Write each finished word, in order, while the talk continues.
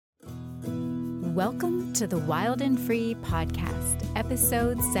Welcome to the Wild and Free Podcast,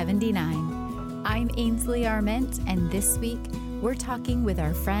 episode 79. I'm Ainsley Arment, and this week we're talking with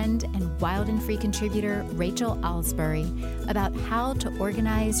our friend and Wild and Free contributor, Rachel Alsbury, about how to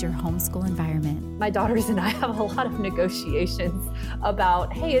organize your homeschool environment. My daughters and I have a lot of negotiations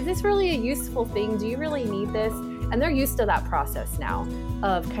about, hey, is this really a useful thing? Do you really need this? And they're used to that process now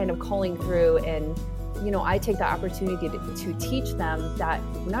of kind of calling through, and I take the opportunity to teach them that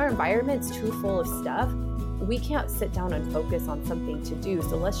when our environment's too full of stuff, we can't sit down and focus on something to do.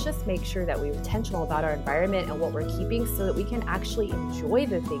 So let's just make sure that we're intentional about our environment and what we're keeping so that we can actually enjoy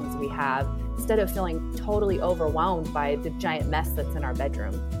the things we have instead of feeling totally overwhelmed by the giant mess that's in our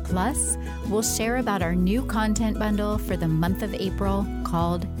bedroom. Plus, we'll share about our new content bundle for the month of April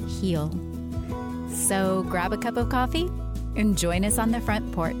called Heal. So grab a cup of coffee and join us on the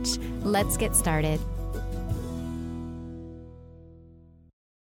front porch. Let's get started.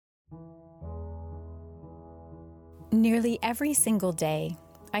 Nearly every single day,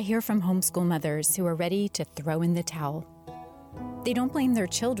 I hear from homeschool mothers who are ready to throw in the towel. They don't blame their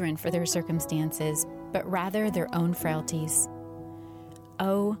children for their circumstances, but rather their own frailties.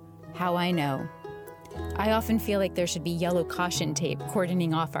 Oh, how I know. I often feel like there should be yellow caution tape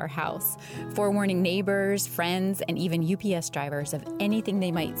cordoning off our house, forewarning neighbors, friends, and even UPS drivers of anything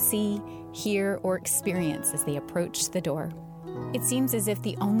they might see, hear, or experience as they approach the door. It seems as if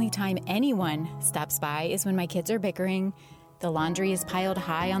the only time anyone stops by is when my kids are bickering, the laundry is piled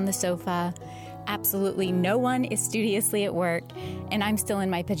high on the sofa, absolutely no one is studiously at work, and I'm still in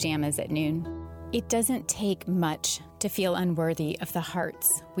my pajamas at noon. It doesn't take much to feel unworthy of the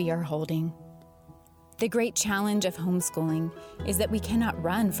hearts we are holding. The great challenge of homeschooling is that we cannot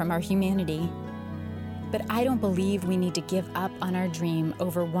run from our humanity. But I don't believe we need to give up on our dream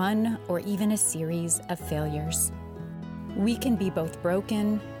over one or even a series of failures. We can be both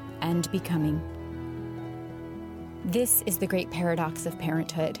broken and becoming. This is the great paradox of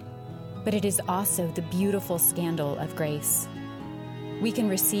parenthood, but it is also the beautiful scandal of grace. We can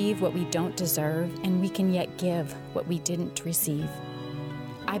receive what we don't deserve, and we can yet give what we didn't receive.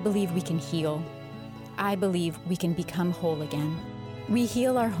 I believe we can heal. I believe we can become whole again. We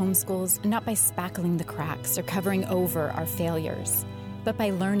heal our homeschools not by spackling the cracks or covering over our failures, but by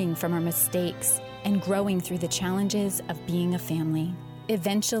learning from our mistakes and growing through the challenges of being a family.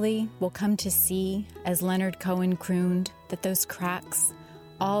 Eventually, we'll come to see, as Leonard Cohen crooned, that those cracks,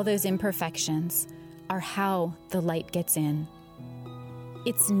 all those imperfections, are how the light gets in.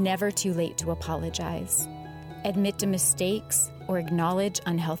 It's never too late to apologize, admit to mistakes, or acknowledge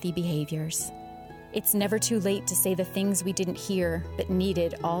unhealthy behaviors. It's never too late to say the things we didn't hear but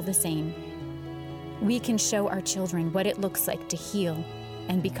needed all the same. We can show our children what it looks like to heal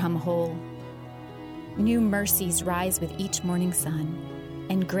and become whole. New mercies rise with each morning sun,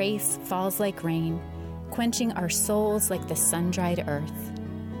 and grace falls like rain, quenching our souls like the sun-dried earth.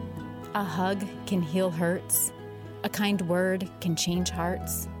 A hug can heal hurts, a kind word can change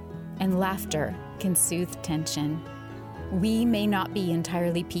hearts, and laughter can soothe tension. We may not be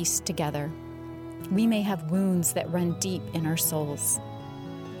entirely pieced together. We may have wounds that run deep in our souls,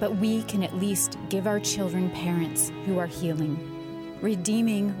 but we can at least give our children parents who are healing,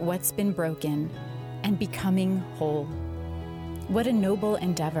 redeeming what's been broken, and becoming whole. What a noble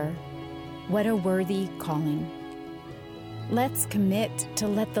endeavor. What a worthy calling. Let's commit to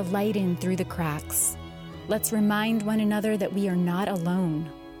let the light in through the cracks. Let's remind one another that we are not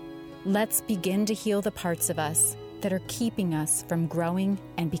alone. Let's begin to heal the parts of us that are keeping us from growing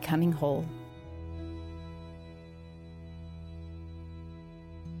and becoming whole.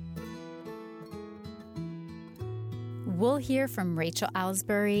 We'll hear from Rachel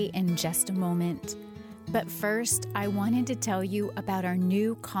Alsbury in just a moment. But first, I wanted to tell you about our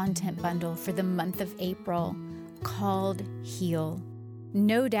new content bundle for the month of April called Heal.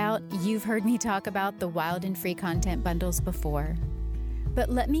 No doubt you've heard me talk about the Wild and Free content bundles before. But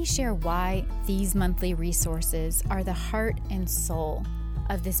let me share why these monthly resources are the heart and soul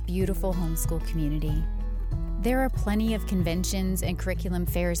of this beautiful homeschool community. There are plenty of conventions and curriculum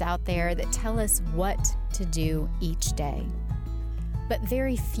fairs out there that tell us what to do each day. But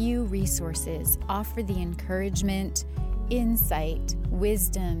very few resources offer the encouragement, insight,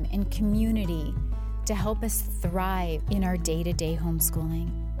 wisdom, and community to help us thrive in our day-to-day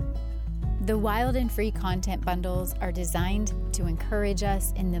homeschooling. The Wild and Free content bundles are designed to encourage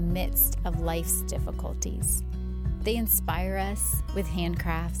us in the midst of life's difficulties. They inspire us with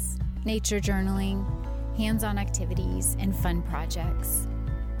handcrafts, nature journaling, hands-on activities, and fun projects.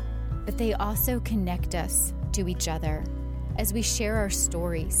 But they also connect us to each other as we share our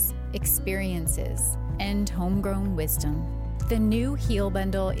stories, experiences, and homegrown wisdom. The new Heal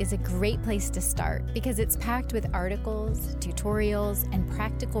Bundle is a great place to start because it's packed with articles, tutorials, and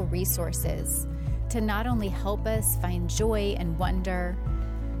practical resources to not only help us find joy and wonder,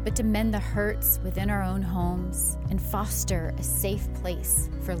 but to mend the hurts within our own homes and foster a safe place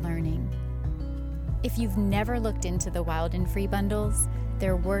for learning. If you've never looked into the Wild and Free bundles,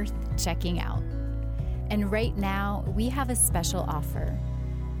 they're worth checking out. And right now, we have a special offer.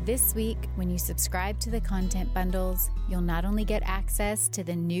 This week, when you subscribe to the content bundles, you'll not only get access to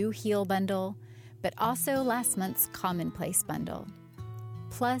the new Heal Bundle, but also last month's Commonplace Bundle.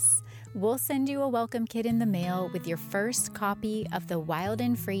 Plus, we'll send you a welcome kit in the mail with your first copy of the Wild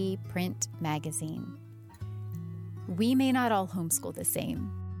and Free print magazine. We may not all homeschool the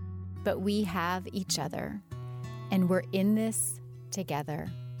same, but we have each other, and we're in this together.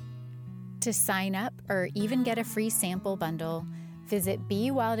 To sign up or even get a free sample bundle, visit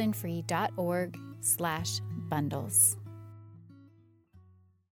bewildandfree.org/bundles.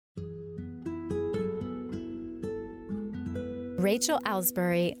 Rachel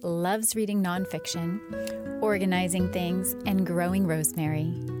Alsbury loves reading nonfiction, organizing things, and growing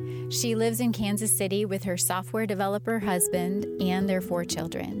rosemary. She lives in Kansas City with her software developer husband and their 4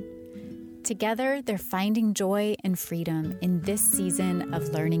 children. Together, they're finding joy and freedom in this season of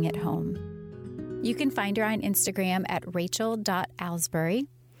learning at home. You can find her on Instagram at rachel.alsbury,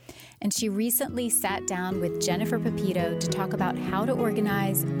 and she recently sat down with Jennifer Pepito to talk about how to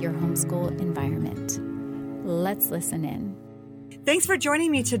organize your homeschool environment. Let's listen in. Thanks for joining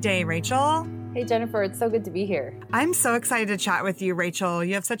me today, Rachel. Hey, Jennifer, it's so good to be here. I'm so excited to chat with you, Rachel.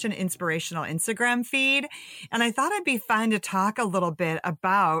 You have such an inspirational Instagram feed, and I thought it'd be fun to talk a little bit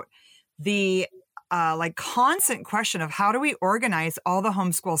about the constant question of how do we organize all the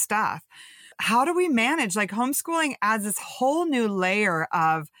homeschool stuff? How do we manage? Like, homeschooling adds this whole new layer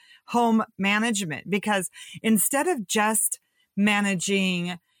of home management, because instead of just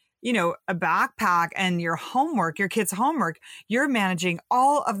managing, a backpack and your homework, your kids' homework, you're managing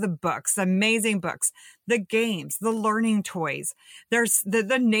all of the books, the amazing books, the games, the learning toys. There's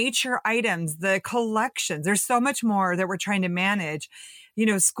the nature items, the collections. There's so much more that we're trying to manage.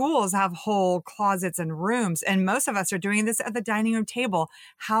 Schools have whole closets and rooms, and most of us are doing this at the dining room table.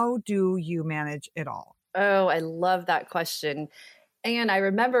 How do you manage it all? Oh, I love that question. And I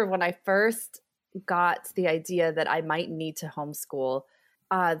remember when I first got the idea that I might need to homeschool,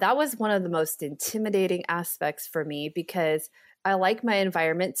 that was one of the most intimidating aspects for me, because I like my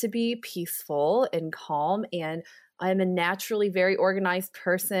environment to be peaceful and calm, and I'm a naturally very organized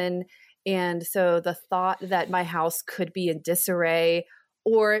person. And so the thought that my house could be in disarray,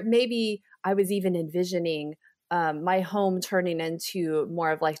 or maybe I was even envisioning my home turning into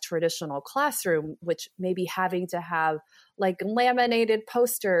more of like traditional classroom, which maybe having to have like laminated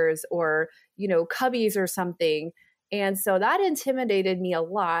posters or, cubbies or something. And so that intimidated me a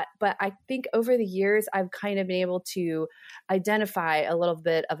lot. But I think over the years, I've kind of been able to identify a little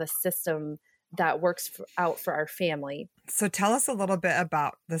bit of a system that works out for our family. So tell us a little bit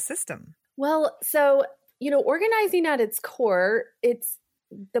about the system. Well, so, organizing at its core,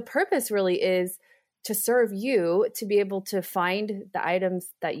 the purpose really is to serve you to be able to find the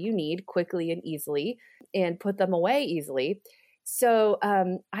items that you need quickly and easily and put them away easily. So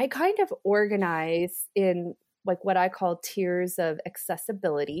I kind of organize in like what I call tiers of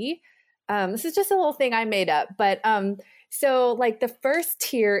accessibility. This is just a little thing I made up, but so like the first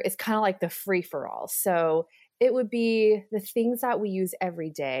tier is kind of like the free for all. So it would be the things that we use every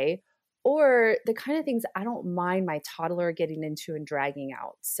day, or the kind of things I don't mind my toddler getting into and dragging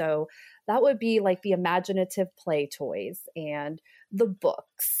out. So that would be like the imaginative play toys and the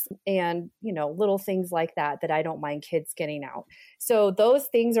books and, little things like that I don't mind kids getting out. So those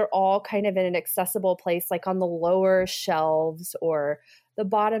things are all kind of in an accessible place, like on the lower shelves or the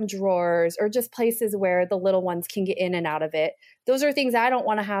bottom drawers, or just places where the little ones can get in and out of it. Those are things I don't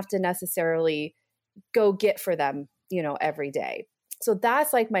want to have to necessarily go get for them, every day. So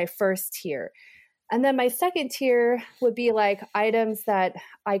that's like my first tier. And then my second tier would be like items that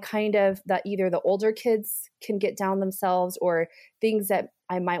that either the older kids can get down themselves, or things that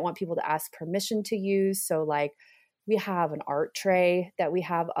I might want people to ask permission to use. So like we have an art tray that we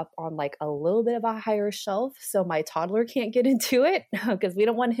have up on like a little bit of a higher shelf, so my toddler can't get into it because we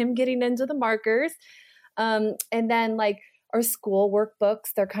don't want him getting into the markers. And then like our school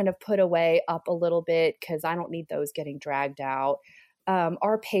workbooks, they're kind of put away up a little bit because I don't need those getting dragged out.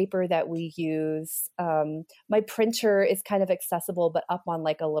 Our paper that we use, my printer is kind of accessible, but up on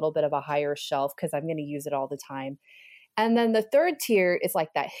like a little bit of a higher shelf because I'm going to use it all the time. And then the third tier is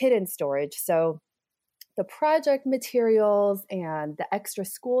like that hidden storage. So the project materials and the extra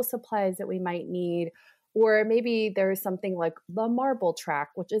school supplies that we might need, Or maybe there's something like the marble track,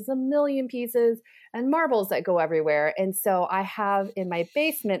 which is a million pieces and marbles that go everywhere. And so I have in my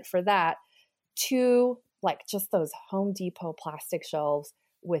basement for that two, like just those Home Depot plastic shelves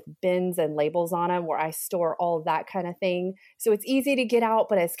with bins and labels on them where I store all of that kind of thing. So it's easy to get out,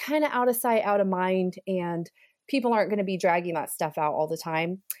 but it's kind of out of sight, out of mind. And people aren't going to be dragging that stuff out all the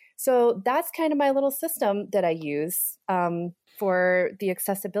time. So that's kind of my little system that I use for the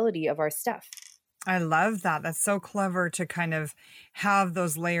accessibility of our stuff. I love that. That's so clever to kind of have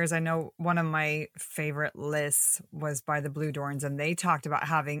those layers. I know one of my favorite lists was by the Blue Dorns, and they talked about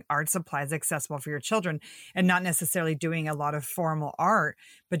having art supplies accessible for your children and not necessarily doing a lot of formal art,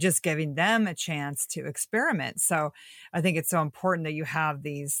 but just giving them a chance to experiment. So I think it's so important that you have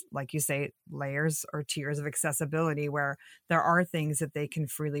these, like you say, layers or tiers of accessibility where there are things that they can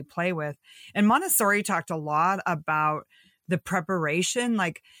freely play with. And Montessori talked a lot about the preparation,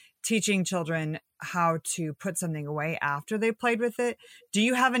 like teaching children how to put something away after they played with it. Do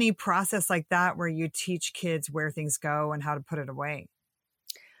you have any process like that where you teach kids where things go and how to put it away?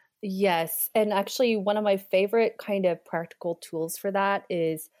 Yes. And actually, one of my favorite kind of practical tools for that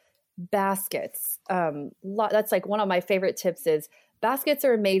is baskets. That's like one of my favorite tips is baskets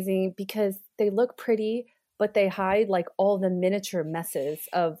are amazing because they look pretty, but they hide like all the miniature messes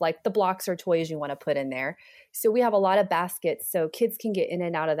of like the blocks or toys you want to put in there. So we have a lot of baskets so kids can get in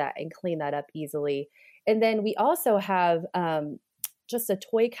and out of that and clean that up easily. And then we also have just a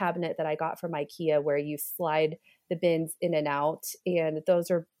toy cabinet that I got from IKEA where you slide the bins in and out. And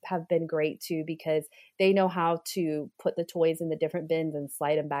those have been great too, because they know how to put the toys in the different bins and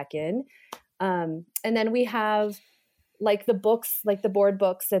slide them back in. And then we have like the books, like the board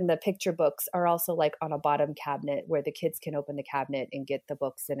books and the picture books are also like on a bottom cabinet where the kids can open the cabinet and get the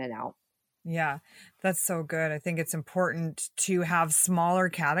books in and out. Yeah, that's so good. I think it's important to have smaller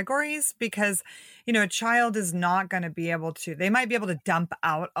categories because, you know, a child is not going to be able to, they might be able to dump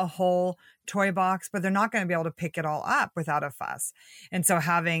out a whole toy box, but they're not going to be able to pick it all up without a fuss. And so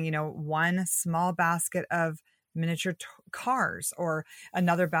having, you know, one small basket of miniature cars or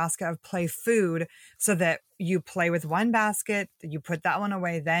another basket of play food so that you play with one basket, you put that one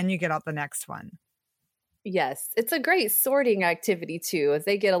away, then you get out the next one. Yes, it's a great sorting activity too. As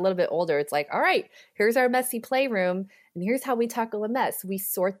they get a little bit older, it's like, all right, here's our messy playroom, and here's how we tackle a mess. We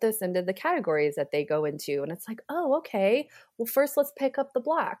sort this into the categories that they go into. And it's like, oh, okay, well, first let's pick up the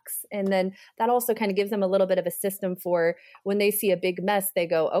blocks. And then that also kind of gives them a little bit of a system for when they see a big mess, they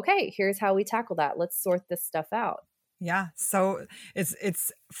go, okay, here's how we tackle that. Let's sort this stuff out. Yeah. So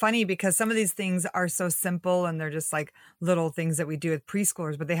it's funny because some of these things are so simple and they're just like little things that we do with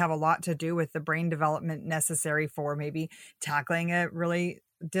preschoolers, but they have a lot to do with the brain development necessary for maybe tackling a really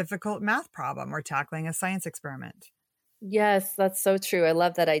difficult math problem or tackling a science experiment. Yes, that's so true. I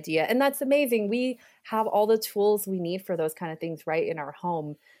love that idea. And that's amazing. We have all the tools we need for those kind of things right in our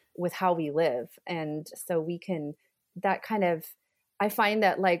home with how we live. And so we can, that kind of, I find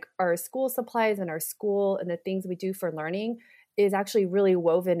that like our school supplies and our school and the things we do for learning is actually really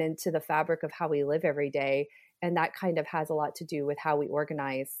woven into the fabric of how we live every day. And that kind of has a lot to do with how we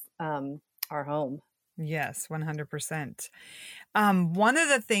organize our home. Yes, 100%. One of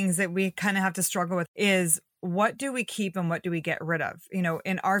the things that we kind of have to struggle with is what do we keep and what do we get rid of? You know,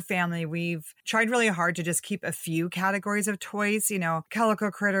 in our family, we've tried really hard to just keep a few categories of toys, you know,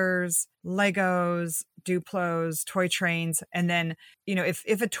 Calico Critters, Legos, Duplos, toy trains. And then, you know,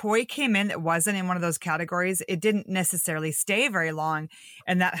 if a toy came in that wasn't in one of those categories, it didn't necessarily stay very long.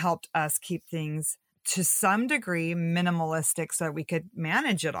 And that helped us keep things to some degree minimalistic so that we could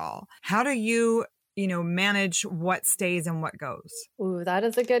manage it all. How do you manage what stays and what goes? Ooh, that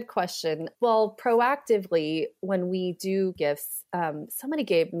is a good question. Well, proactively, when we do gifts, somebody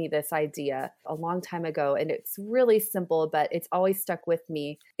gave me this idea a long time ago, and it's really simple, but it's always stuck with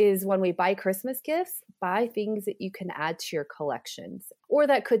me, is when we buy Christmas gifts, buy things that you can add to your collections, or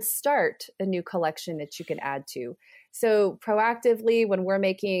that could start a new collection that you can add to. So proactively, when we're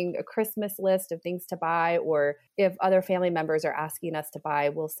making a Christmas list of things to buy, or if other family members are asking us to buy,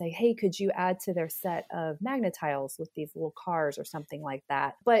 we'll say, hey, could you add to their set of Magna-Tiles with these little cars or something like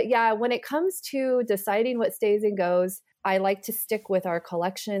that? But yeah, when it comes to deciding what stays and goes, I like to stick with our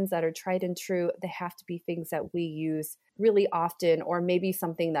collections that are tried and true. They have to be things that we use really often, or maybe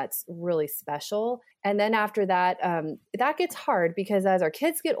something that's really special. And then after that, that gets hard because as our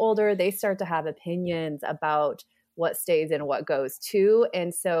kids get older, they start to have opinions about what stays and what goes too.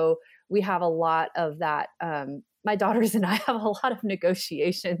 And so we have a lot of that. My daughters and I have a lot of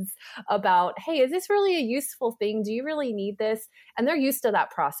negotiations about, hey, is this really a useful thing? Do you really need this? And they're used to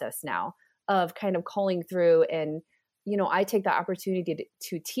that process now of kind of culling through and I take the opportunity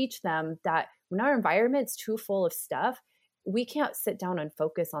to teach them that when our environment's too full of stuff, we can't sit down and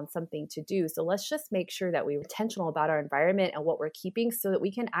focus on something to do. So let's just make sure that we're intentional about our environment and what we're keeping so that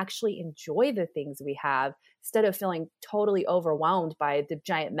we can actually enjoy the things we have instead of feeling totally overwhelmed by the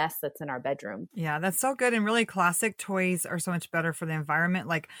giant mess that's in our bedroom. Yeah, that's so good. And really, classic toys are so much better for the environment.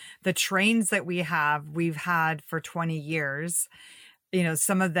 Like the trains that we've had for 20 years.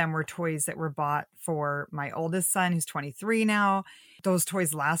 Some of them were toys that were bought for my oldest son, who's 23 now. Those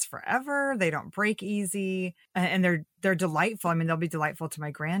toys last forever. They don't break easy, and they're delightful. I mean, they'll be delightful to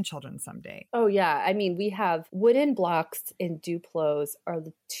my grandchildren someday. Oh yeah. I mean, we have wooden blocks and Duplos are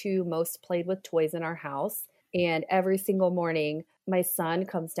the two most played with toys in our house. And every single morning, my son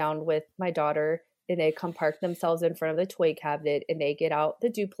comes down with my daughter and they come park themselves in front of the toy cabinet and they get out the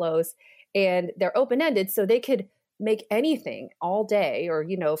Duplos, and they're open-ended so they could make anything all day, or,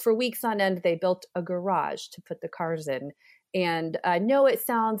 for weeks on end, they built a garage to put the cars in. And I know it's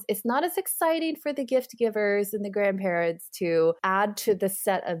not as exciting for the gift givers and the grandparents to add to the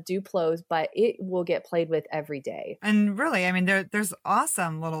set of Duplos, but it will get played with every day. And really, I mean, there's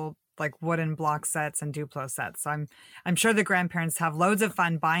awesome little like wooden block sets and Duplo sets. So I'm sure the grandparents have loads of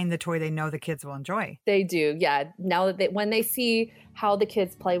fun buying the toy they know the kids will enjoy. They do. Yeah. Now that when they see how the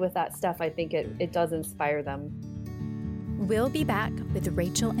kids play with that stuff, I think it does inspire them. We'll be back with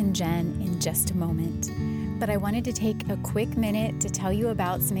Rachel and Jen in just a moment. But I wanted to take a quick minute to tell you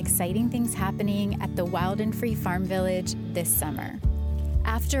about some exciting things happening at the Wild and Free Farm Village this summer.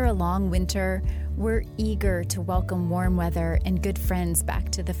 After a long winter, we're eager to welcome warm weather and good friends back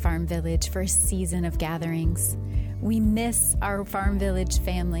to the Farm Village for a season of gatherings. We miss our Farm Village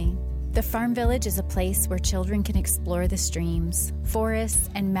family. The Farm Village is a place where children can explore the streams, forests,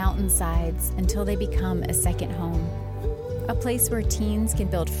 and mountainsides until they become a second home. A place where teens can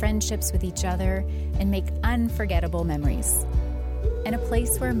build friendships with each other and make unforgettable memories. And a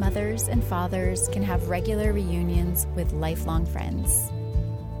place where mothers and fathers can have regular reunions with lifelong friends.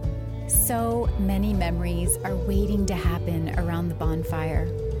 So many memories are waiting to happen around the bonfire.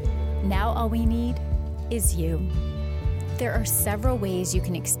 Now all we need is you. There are several ways you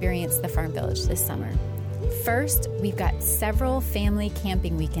can experience the Farm Village this summer. First, we've got several family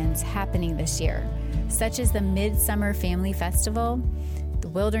camping weekends happening this year, such as the Midsummer Family Festival, the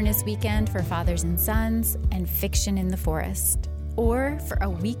Wilderness Weekend for Fathers and Sons, and Fiction in the Forest. Or for a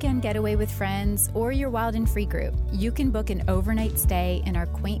weekend getaway with friends or your Wild and Free group, you can book an overnight stay in our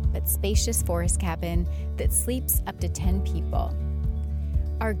quaint but spacious forest cabin that sleeps up to 10 people.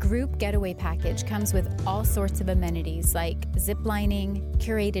 Our group getaway package comes with all sorts of amenities like zip lining,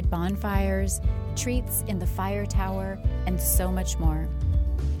 curated bonfires, treats in the fire tower, and so much more.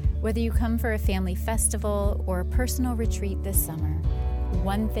 Whether you come for a family festival or a personal retreat this summer,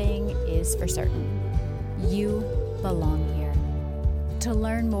 one thing is for certain: you belong here. To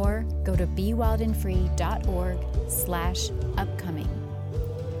learn more, go to bewildandfree.org/upcoming.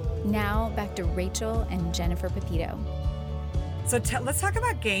 Now back to Rachel and Jennifer Pepito. So let's talk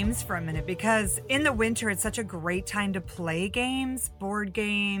about games for a minute, because in the winter, it's such a great time to play games, board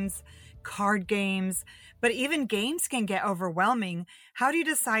games, card games, but even games can get overwhelming. How do you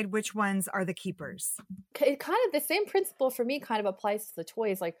decide which ones are the keepers? Kind of the same principle for me kind of applies to the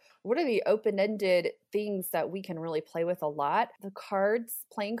toys. Like, what are the open-ended things that we can really play with a lot? The cards,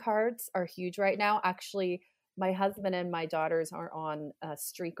 playing cards are huge right now. Actually, my husband and my daughters are on a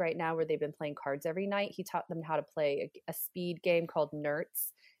streak right now where they've been playing cards every night. He taught them how to play a speed game called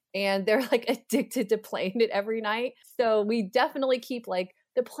Nerds, and they're like addicted to playing it every night. So we definitely keep like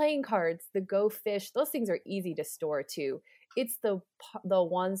the playing cards, the Go Fish. Those things are easy to store too. It's the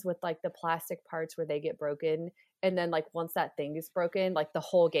ones with like the plastic parts where they get broken. And then like once that thing is broken, like the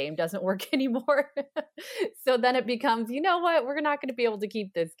whole game doesn't work anymore. So then it becomes, you know what, we're not going to be able to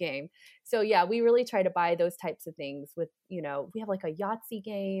keep this game. So yeah, we really try to buy those types of things with, we have like a Yahtzee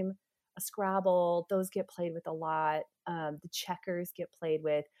game, a Scrabble, those get played with a lot. The checkers get played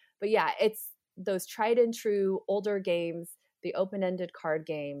with. But yeah, it's those tried and true older games, the open-ended card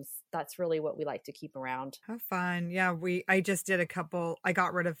games. That's really what we like to keep around. How fun. Yeah, I just did a couple. I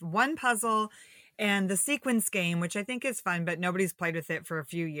got rid of one puzzle and the sequence game, which I think is fun, but nobody's played with it for a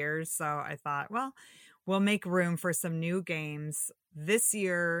few years. So I thought, well, we'll make room for some new games. This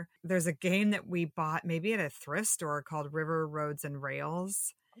year, there's a game that we bought maybe at a thrift store called River, Roads, and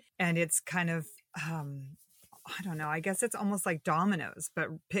Rails. And it's kind of I don't know, I guess it's almost like dominoes, but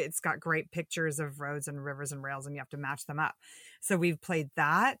it's got great pictures of roads and rivers and rails, and you have to match them up. So we've played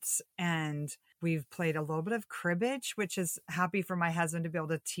that, and we've played a little bit of cribbage, which is happy for my husband to be able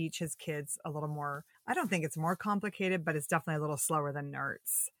to teach his kids a little more. I don't think it's more complicated, but it's definitely a little slower than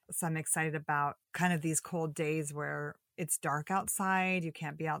nerds. So I'm excited about kind of these cold days where it's dark outside. You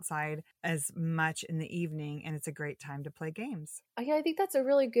can't be outside as much in the evening, and it's a great time to play games. Yeah, I think that's a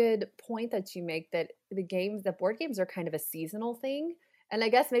really good point that you make, that the board games are kind of a seasonal thing. And I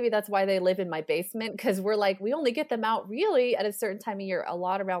guess maybe that's why they live in my basement, because we're like, we only get them out really at a certain time of year, a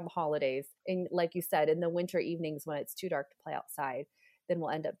lot around the holidays. And like you said, in the winter evenings when it's too dark to play outside, then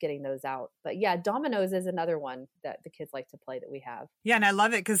we'll end up getting those out. But yeah, dominoes is another one that the kids like to play that we have. Yeah, and I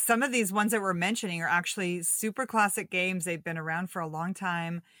love it because some of these ones that we're mentioning are actually super classic games. They've been around for a long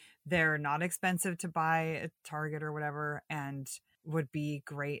time. They're not expensive to buy at Target or whatever, and would be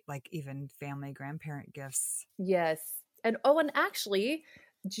great, like even family grandparent gifts. Yes. And actually,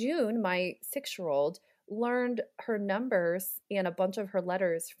 June, my 6-year-old, learned her numbers and a bunch of her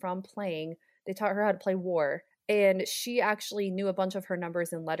letters from playing. They taught her how to play War. And she actually knew a bunch of her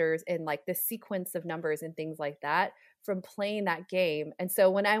numbers and letters and like the sequence of numbers and things like that from playing that game. And so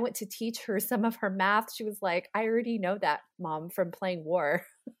when I went to teach her some of her math, she was like, I already know that, Mom, from playing War.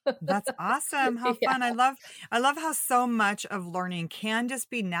 That's awesome. How fun. I love how so much of learning can just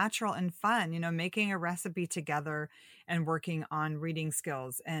be natural and fun, making a recipe together and working on reading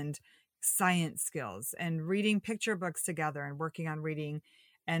skills and science skills and reading picture books together and working on reading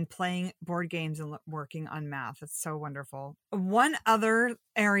and playing board games and working on math. It's so wonderful. One other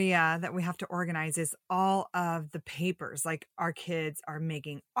area that we have to organize is all of the papers. Like our kids are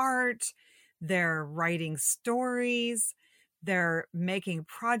making art, they're writing stories, they're making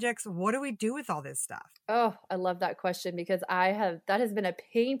projects. What do we do with all this stuff? Oh, I love that question because that has been a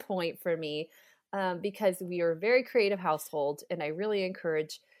pain point for me because we are a very creative household, and I really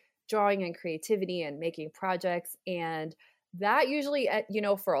encourage drawing and creativity and making projects. And that usually,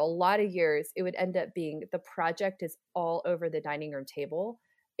 for a lot of years, it would end up being the project is all over the dining room table.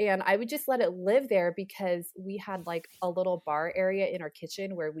 And I would just let it live there because we had like a little bar area in our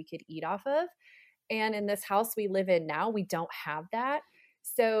kitchen where we could eat off of. And in this house we live in now, we don't have that.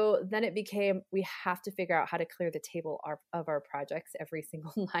 So then it became, we have to figure out how to clear the table of our projects every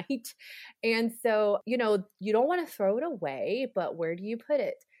single night. And so, you don't want to throw it away, but where do you put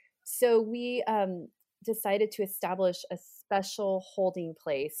it? So we decided to establish a special holding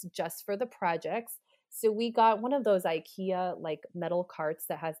place just for the projects. So we got one of those IKEA like metal carts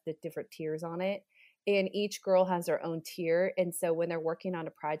that has the different tiers on it. And each girl has their own tier. And so when they're working on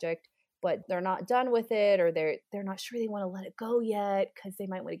a project, but they're not done with it, or they're not sure they want to let it go yet because they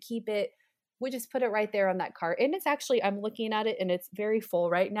might want to keep it, we just put it right there on that cart. And it's actually, I'm looking at it and it's very full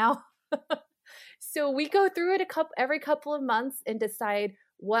right now. So we go through it every couple of months and decide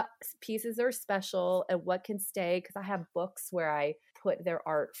what pieces are special and what can stay. Because I have books where I put their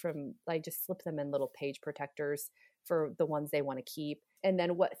art I just slip them in little page protectors for the ones they want to keep. And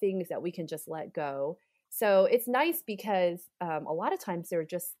then what things that we can just let go. So it's nice because a lot of times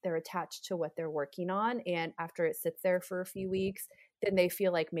they're attached to what they're working on. And after it sits there for a few weeks, then they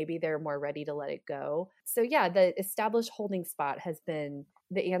feel like maybe they're more ready to let it go. So yeah, the established holding spot has been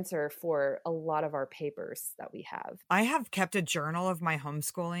the answer for a lot of our papers that we have. I have kept a journal of my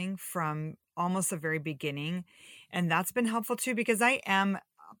homeschooling from almost the very beginning. And that's been helpful too, because I am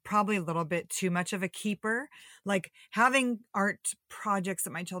probably a little bit too much of a keeper, like having art projects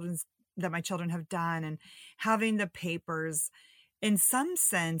that my children have done and having the papers. In some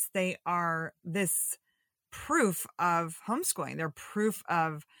sense, they are this proof of homeschooling. They're proof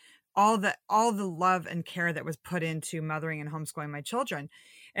of all the love and care that was put into mothering and homeschooling my children.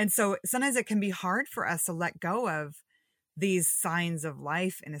 And so sometimes it can be hard for us to let go of these signs of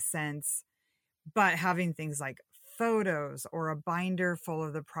life in a sense, but having things like photos or a binder full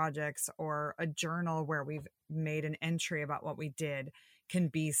of the projects or a journal where we've made an entry about what we did can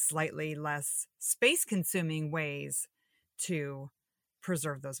be slightly less space consuming ways to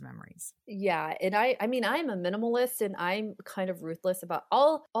preserve those memories. Yeah. And I mean, I'm a minimalist and I'm kind of ruthless about,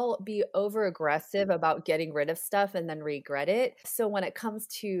 I'll be over aggressive about getting rid of stuff and then regret it. So when it comes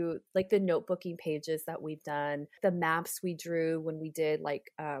to like the notebooking pages that we've done, the maps we drew when we did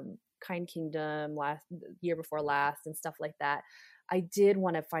like Kind Kingdom year before last and stuff like that, I did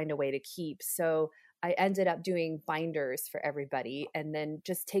want to find a way to keep. So I ended up doing binders for everybody and then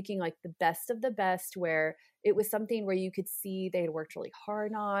just taking like the best of the best where it was something where you could see they had worked really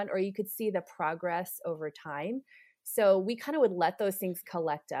hard on, or you could see the progress over time. So we kind of would let those things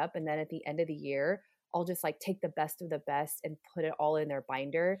collect up. And then at the end of the year, I'll just like take the best of the best and put it all in their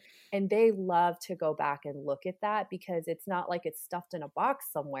binder. And they love to go back and look at that because it's not like it's stuffed in a box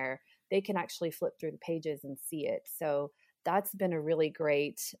somewhere. They can actually flip through the pages and see it. So that's been a really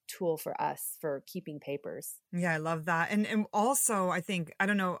great tool for us for keeping papers. Yeah, I love that. And also, I think, I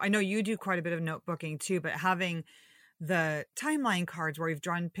don't know, I know you do quite a bit of notebooking too, but having the timeline cards where we've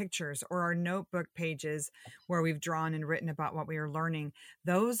drawn pictures or our notebook pages where we've drawn and written about what we are learning,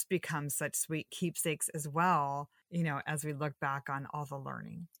 those become such sweet keepsakes as well, you know, as we look back on all the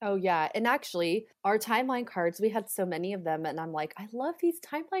learning. Oh yeah. And actually our timeline cards, we had so many of them. And I'm like, I love these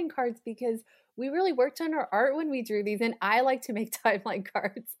timeline cards because we really worked on our art when we drew these. And I like to make timeline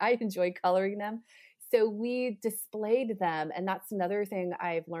cards. I enjoy coloring them. So we displayed them. And that's another thing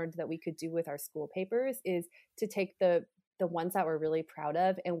I've learned that we could do with our school papers is to take the ones that we're really proud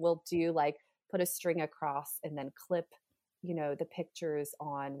of, and we'll do like put a string across and then clip, you know, the pictures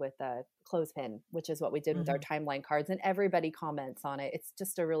on with a clothespin, which is what we did with our timeline cards. And everybody comments on it. It's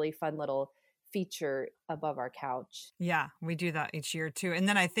just a really fun little feature above our couch. Yeah, we do that each year too. And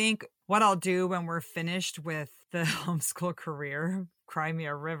then I think what I'll do when we're finished with the homeschool career, cry me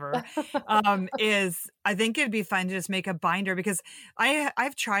a river, is I think it'd be fun to just make a binder because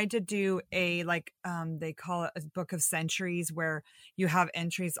I've tried to do a they call it a book of centuries where you have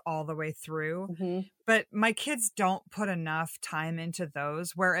entries all the way through. But my kids don't put enough time into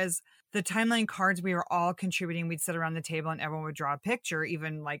those. Whereas the timeline cards, we were all contributing. We'd sit around the table and everyone would draw a picture.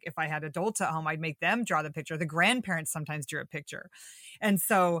 Even like if I had adults at home, I'd make them draw the picture. The grandparents sometimes drew a picture. And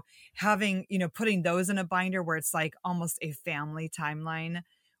so having, you know, putting those in a binder where it's like almost a family timeline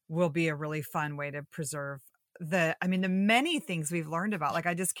will be a really fun way to preserve the many things we've learned about. Like,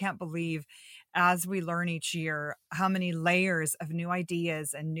 I just can't believe as we learn each year, how many layers of new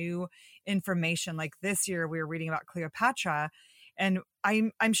ideas and new information. Like this year we were reading about Cleopatra, and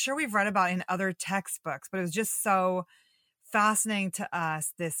I'm sure we've read about it in other textbooks, but it was just so fascinating to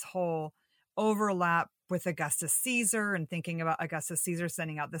us, this whole overlap with Augustus Caesar and thinking about Augustus Caesar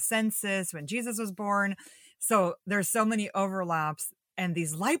sending out the census when Jesus was born. So there's so many overlaps, and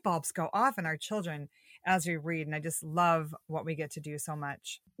these light bulbs go off in our children as we read. And I just love what we get to do so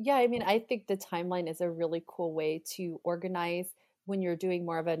much. Yeah, I mean, I think the timeline is a really cool way to organize when you're doing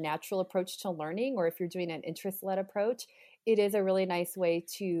more of a natural approach to learning, or if you're doing an interest-led approach. It is a really nice way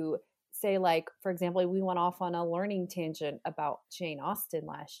to say, like, for example, we went off on a learning tangent about Jane Austen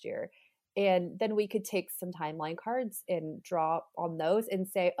last year. And then we could take some timeline cards and draw on those and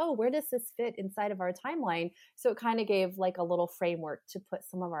say, oh, where does this fit inside of our timeline? So it kind of gave like a little framework to put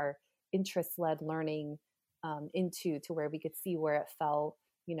some of our interest-led learning into, to where we could see where it fell,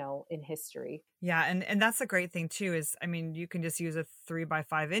 you know, in history. Yeah. And that's the great thing too, is, I mean, you can just use a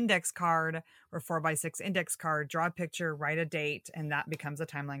 3x5 index card or 4x6 index card, draw a picture, write a date, and that becomes a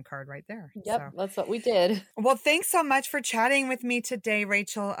timeline card right there. Yep. So that's what we did. Well, thanks so much for chatting with me today,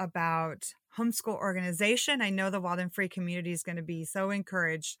 Rachel, about homeschool organization. I know the Wild and Free community is going to be so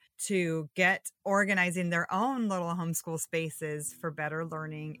encouraged to get organizing their own little homeschool spaces for better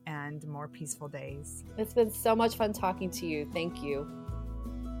learning and more peaceful days. It's been so much fun talking to you. Thank you.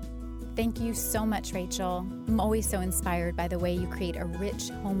 Thank you so much, Rachel. I'm always so inspired by the way you create a rich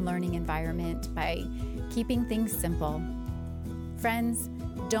home learning environment by keeping things simple. Friends,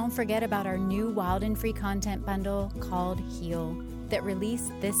 don't forget about our new Wild and Free content bundle called Heal that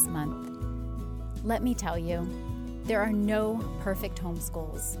released this month. Let me tell you, there are no perfect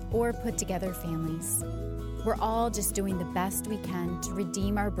homeschools or put together families. We're all just doing the best we can to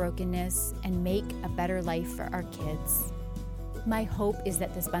redeem our brokenness and make a better life for our kids. My hope is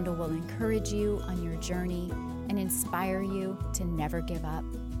that this bundle will encourage you on your journey and inspire you to never give up.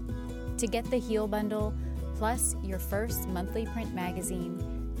 To get the Heal bundle, plus your first monthly print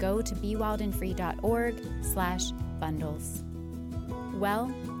magazine, go to bewildandfree.org/bundles.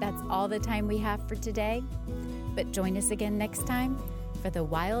 Well, that's all the time we have for today, but join us again next time for the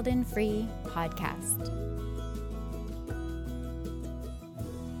Wild and Free podcast.